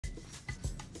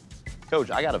Coach,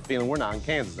 I got a feeling we're not in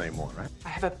Kansas anymore, right? I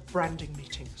have a branding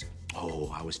meeting. Oh,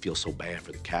 I always feel so bad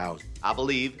for the cows. I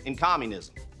believe in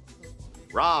communism.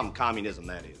 Rom communism,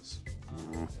 that is.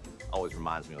 Always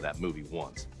reminds me of that movie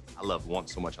Once. I loved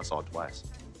Once so much I saw it twice.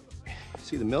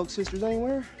 See the Milk Sisters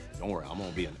anywhere? Don't worry, I'm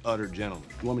gonna be an utter gentleman.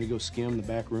 You want me to go skim the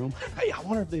back room? Hey, I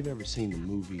wonder if they've ever seen the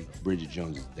movie Bridget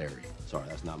Jones's Dairy. Sorry,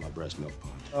 that's not my breast milk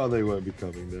pun. Oh, they won't be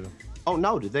coming now. Oh,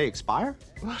 no, did they expire?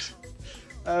 What?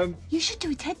 You should do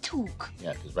a TED Talk.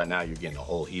 Yeah, because right now you're getting a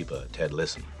whole heap of Ted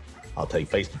Listen. I'll take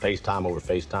face-to-face time over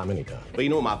FaceTime anytime. But you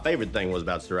know what my favorite thing was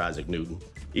about Sir Isaac Newton?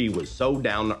 He was so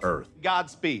down to earth.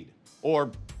 Godspeed,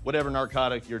 or whatever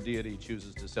narcotic your deity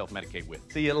chooses to self-medicate with.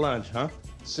 See you at lunch, huh?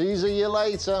 See you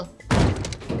later.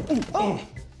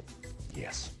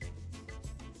 Yes.